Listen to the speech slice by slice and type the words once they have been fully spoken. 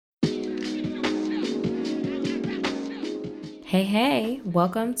Hey,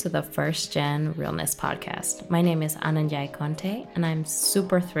 welcome to the First Gen Realness Podcast. My name is Ananjay Conte, and I'm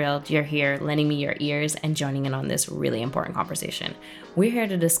super thrilled you're here lending me your ears and joining in on this really important conversation. We're here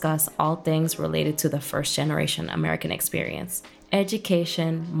to discuss all things related to the first generation American experience: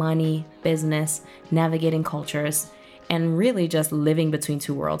 education, money, business, navigating cultures, and really just living between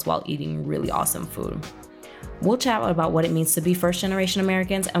two worlds while eating really awesome food. We'll chat about what it means to be first-generation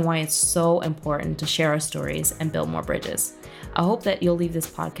Americans and why it's so important to share our stories and build more bridges. I hope that you'll leave this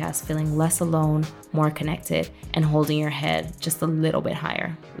podcast feeling less alone, more connected, and holding your head just a little bit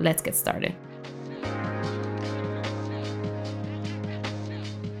higher. Let's get started.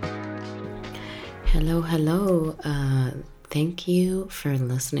 Hello. Thank you for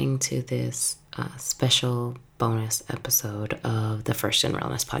listening to this special bonus episode of the First Gen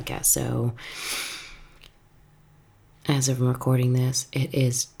Realness Podcast. So, as of recording this, it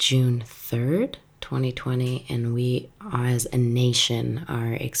is June 3rd, 2020, and we as a nation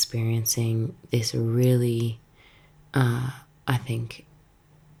are experiencing this really, I think,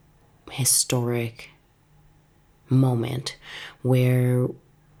 historic moment where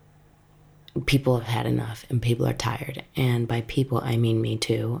people have had enough and people are tired. And by people, I mean me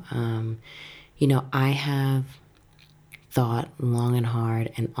too. I have thought long and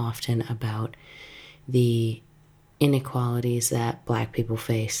hard and often about the inequalities that Black people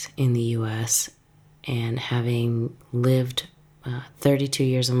face in the U.S. and having lived 32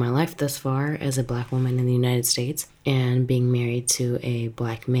 years of my life thus far as a Black woman in the United States and being married to a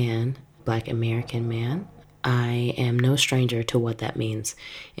Black man, Black American man, I am no stranger to what that means.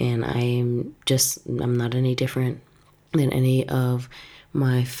 And I'm not any different than any of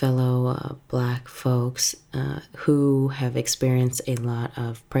my fellow Black folks who have experienced a lot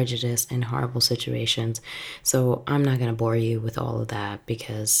of prejudice and horrible situations. So I'm not going to bore you with all of that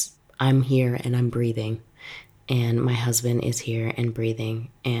because I'm here and I'm breathing, and my husband is here and breathing.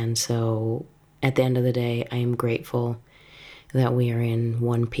 And so at the end of the day, I am grateful that we are in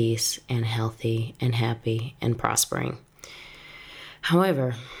one piece and healthy and happy and prospering.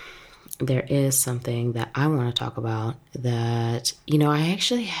 However, there is something that I want to talk about that, I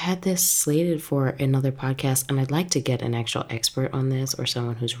actually had this slated for another podcast, and I'd like to get an actual expert on this or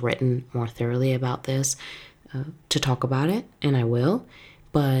someone who's written more thoroughly about this to talk about it, and I will.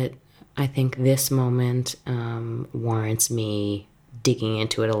 But I think this moment warrants me digging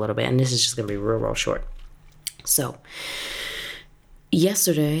into it a little bit, and this is just going to be real short. So,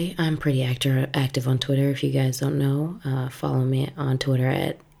 yesterday, I'm pretty active on Twitter. If you guys don't know, follow me on Twitter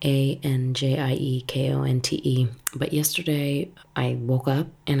at ANJIEKONTE. But yesterday I woke up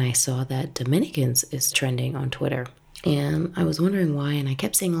and I saw that Dominicans is trending on Twitter. And I was wondering why, and I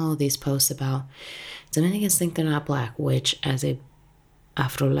kept seeing all of these posts about Dominicans think they're not Black, which as a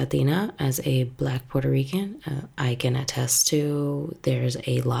Afro-Latina, as a Black Puerto Rican, I can attest to there's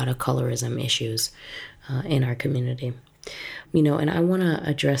a lot of colorism issues in our community. And I want to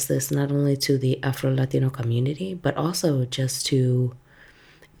address this not only to the Afro-Latino community, but also just to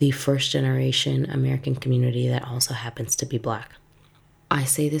the first generation American community that also happens to be Black. I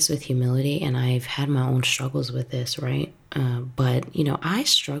say this with humility, and I've had my own struggles with this, right? But I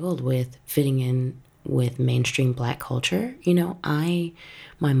struggled with fitting in with mainstream Black culture. My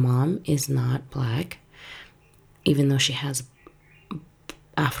mom is not Black, even though she has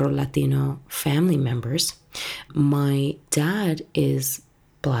Afro-Latino family members. My dad is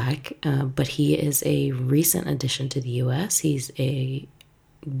Black, but he is a recent addition to the U.S. He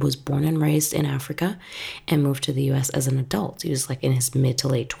was born and raised in Africa and moved to the U.S. as an adult. He was like in his mid to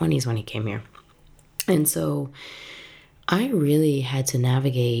late 20s when he came here. And so I really had to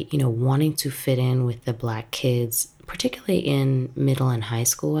navigate, wanting to fit in with the Black kids, particularly in middle and high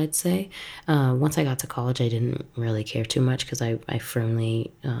school, I'd say. Once I got to college, I didn't really care too much because I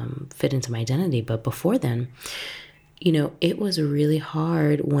firmly fit into my identity. But before then, it was really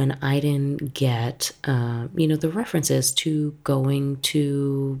hard when I didn't get, the references to going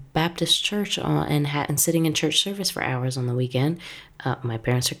to Baptist church and sitting in church service for hours on the weekend. My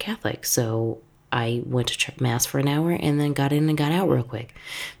parents are Catholic, so I went to mass for an hour and then got in and got out real quick.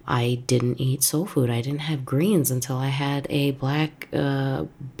 I didn't eat soul food. I didn't have greens until I had a Black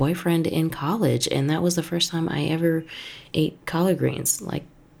boyfriend in college, and that was the first time I ever ate collard greens. Like,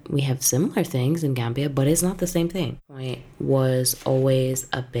 we have similar things in Gambia, but it's not the same thing. It was always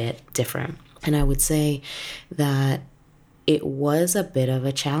a bit different. And I would say that it was a bit of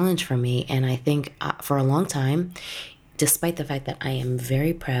a challenge for me. And I think for a long time, despite the fact that I am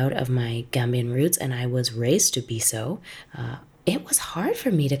very proud of my Gambian roots and I was raised to be so, it was hard for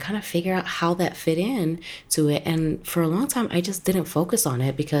me to kind of figure out how that fit in to it. And for a long time, I just didn't focus on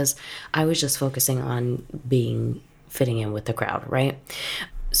it because I was just focusing on being fitting in with the crowd, right?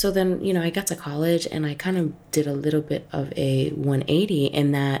 So then, I got to college and I kind of did a little bit of a 180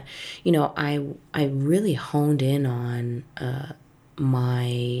 in that, I really honed in on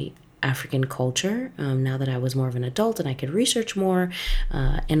my African culture now that I was more of an adult and I could research more.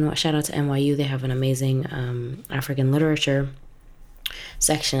 And shout out to NYU, they have an amazing African literature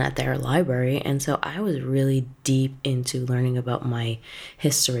section at their library. And so I was really deep into learning about my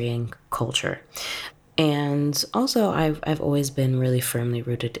history and culture. And also, I've always been really firmly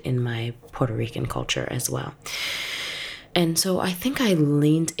rooted in my Puerto Rican culture as well. And so I think I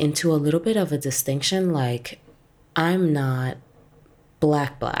leaned into a little bit of a distinction, like I'm not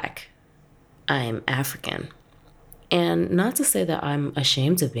black, I'm African. And not to say that I'm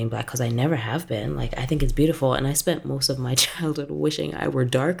ashamed of being black, because I never have been. Like, I think it's beautiful. And I spent most of my childhood wishing I were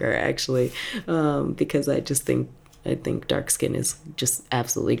darker, actually, because I think dark skin is just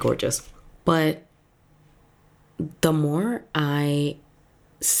absolutely gorgeous. But the more I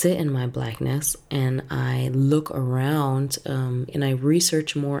sit in my blackness and I look around and I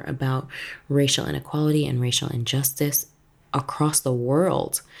research more about racial inequality and racial injustice across the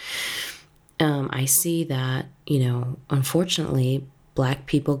world, I see that, unfortunately, Black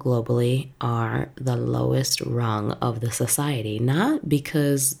people globally are the lowest rung of the society, not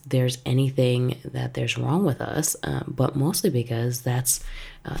because there's anything that there's wrong with us, but mostly because that's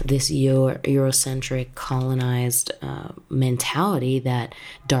this Eurocentric colonized mentality that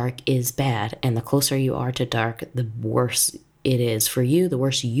dark is bad. And the closer you are to dark, the worse it is for you, the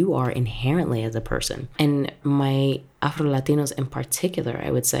worse you are inherently as a person. And my Afro-Latinos in particular,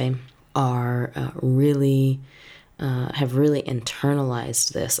 I would say, are have really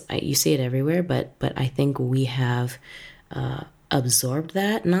internalized this. You see it everywhere, but I think we have absorbed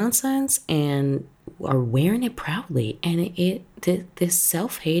that nonsense and are wearing it proudly. And this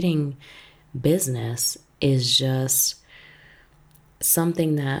self-hating business is just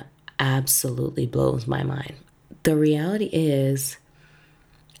something that absolutely blows my mind. The reality is,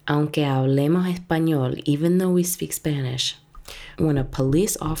 aunque hablemos español, even though we speak Spanish, when a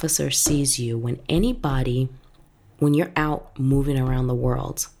police officer sees you, when you're out moving around the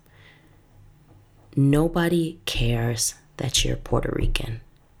world, nobody cares that you're Puerto Rican.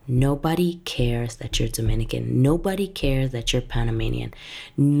 Nobody cares that you're Dominican. Nobody cares that you're Panamanian.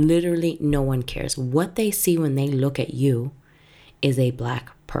 Literally, no one cares. What they see when they look at you is a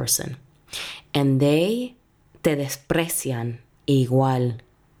Black person. And they te desprecian igual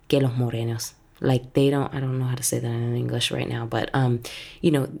que los morenos. Like I don't know how to say that in English right now, but,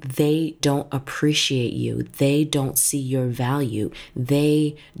 they don't appreciate you. They don't see your value.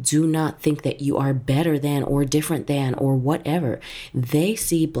 They do not think that you are better than or different than or whatever. They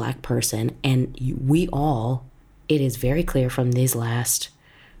see Black person, and it is very clear from these last,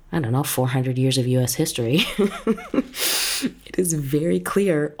 400 years of U.S. history. It is very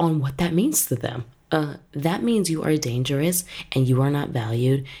clear on what that means to them. That means you are dangerous and you are not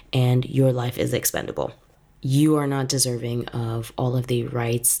valued and your life is expendable. You are not deserving of all of the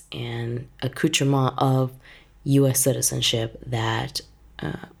rights and accoutrement of U.S. citizenship that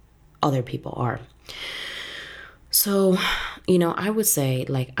other people are. So, I would say,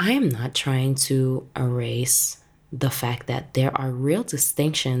 I am not trying to erase the fact that there are real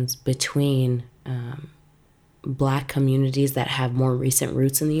distinctions between Black communities that have more recent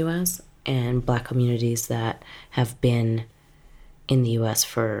roots in the U.S. and Black communities that have been in the U.S.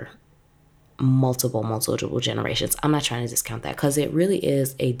 for multiple generations. I'm not trying to discount that, because it really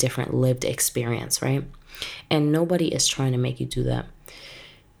is a different lived experience, right? And nobody is trying to make you do that.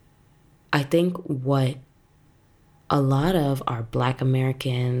 I think what a lot of our Black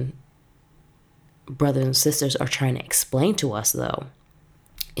American brothers and sisters are trying to explain to us, though,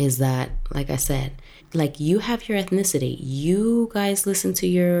 is that, like I said, you have your ethnicity. You guys listen to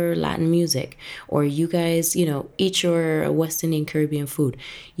your Latin music, or you guys, eat your West Indian Caribbean food.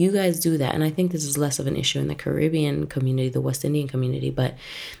 You guys do that. And I think this is less of an issue in the Caribbean community, the West Indian community. But,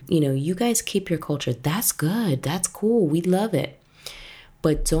 you guys keep your culture. That's good. That's cool. We love it.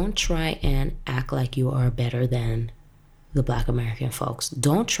 But don't try and act like you are better than the Black American folks.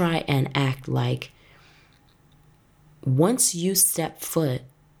 Don't try and act like once you step foot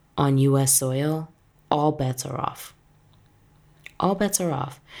on U.S. soil, all bets are off. All bets are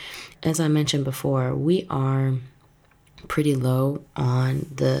off. As I mentioned before, we are pretty low on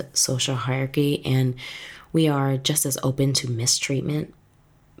the social hierarchy, and we are just as open to mistreatment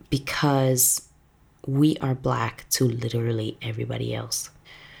because we are Black to literally everybody else.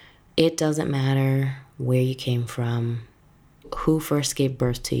 It doesn't matter where you came from, who first gave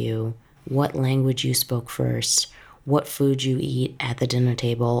birth to you, what language you spoke first, what food you eat at the dinner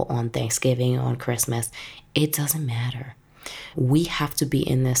table on Thanksgiving, on Christmas. It doesn't matter. We have to be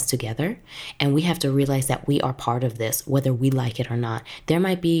in this together, and we have to realize that we are part of this, whether we like it or not. There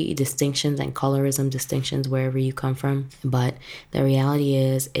might be distinctions and colorism distinctions wherever you come from, but the reality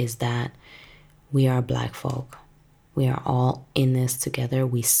is that we are Black folk. We are all in this together.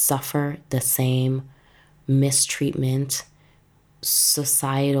 We suffer the same mistreatment,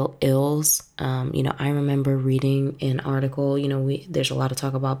 societal ills. I remember reading an article, there's a lot of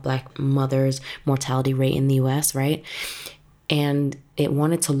talk about Black mothers' mortality rate in the US, right? And it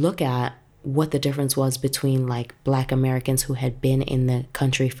wanted to look at what the difference was between like Black Americans who had been in the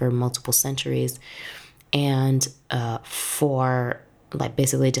country for multiple centuries and for like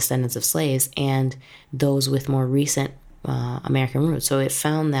basically descendants of slaves and those with more recent American roots. So it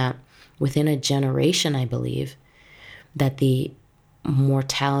found that within a generation, I believe, that the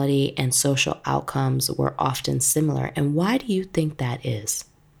mortality and social outcomes were often similar. And why do you think that is?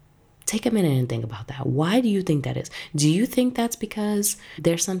 Take a minute and think about that. Why do you think that is? Do you think that's because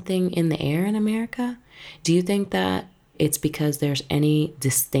there's something in the air in America? Do you think that it's because there's any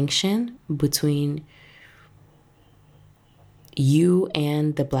distinction between you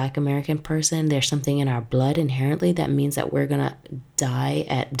and the Black American person? There's something in our blood inherently that means that we're going to die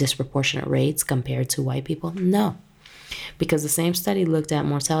at disproportionate rates compared to white people? No. Because the same study looked at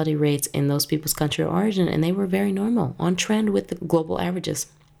mortality rates in those people's country of origin, and they were very normal, on trend with the global averages.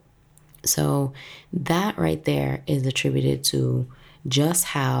 So that right there is attributed to just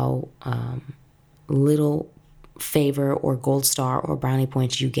how little favor or gold star or brownie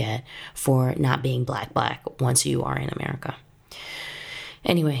points you get for not being black once you are in America.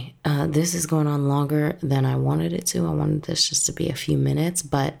 Anyway, this is going on longer than I wanted it to. I wanted this just to be a few minutes,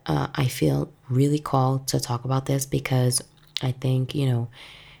 but I feel really called to talk about this because I think,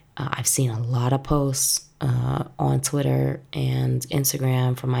 I've seen a lot of posts on Twitter and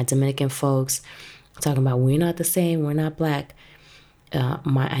Instagram from my Dominican folks talking about we're not the same, we're not Black.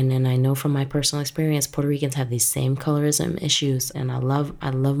 And then I know from my personal experience, Puerto Ricans have these same colorism issues, and I love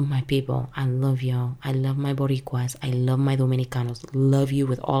my people. I love y'all. I love my Boricuas. I love my Dominicanos. Love you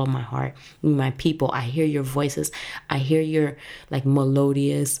with all of my heart. My people, I hear your voices. I hear your like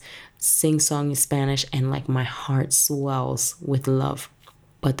melodious sing-song in Spanish, and like my heart swells with love.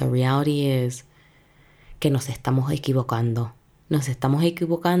 But the reality is que nos estamos equivocando. Nos estamos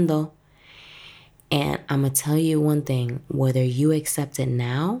equivocando. And I'm going to tell you one thing, whether you accept it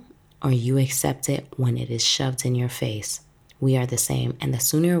now or you accept it when it is shoved in your face, we are the same. And the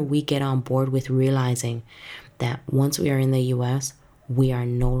sooner we get on board with realizing that once we are in the US, we are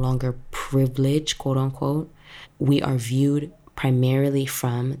no longer privileged, quote unquote. We are viewed primarily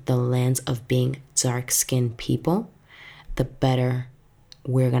from the lens of being dark-skinned people, the better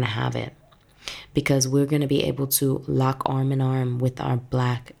we're going to have it. Because we're going to be able to lock arm in arm with our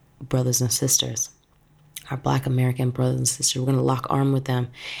Black brothers and sisters. Our Black American brothers and sisters, we're going to lock arm with them,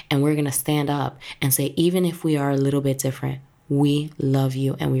 and we're going to stand up and say, even if we are a little bit different, we love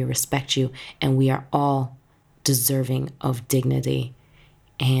you and we respect you, and we are all deserving of dignity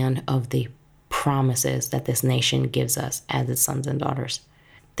and of the promises that this nation gives us as its sons and daughters.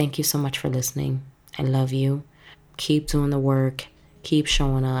 Thank you so much for listening. I love you. Keep doing the work. Keep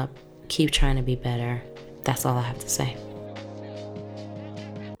showing up. Keep trying to be better. That's all I have to say.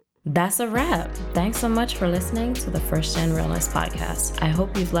 That's a wrap. Thanks so much for listening to the First Gen Realness podcast. I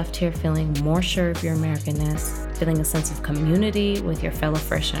hope you've left here feeling more sure of your Americanness, feeling a sense of community with your fellow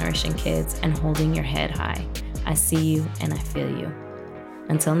first generation kids, and holding your head high. I see you and I feel you.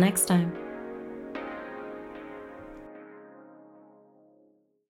 Until next time.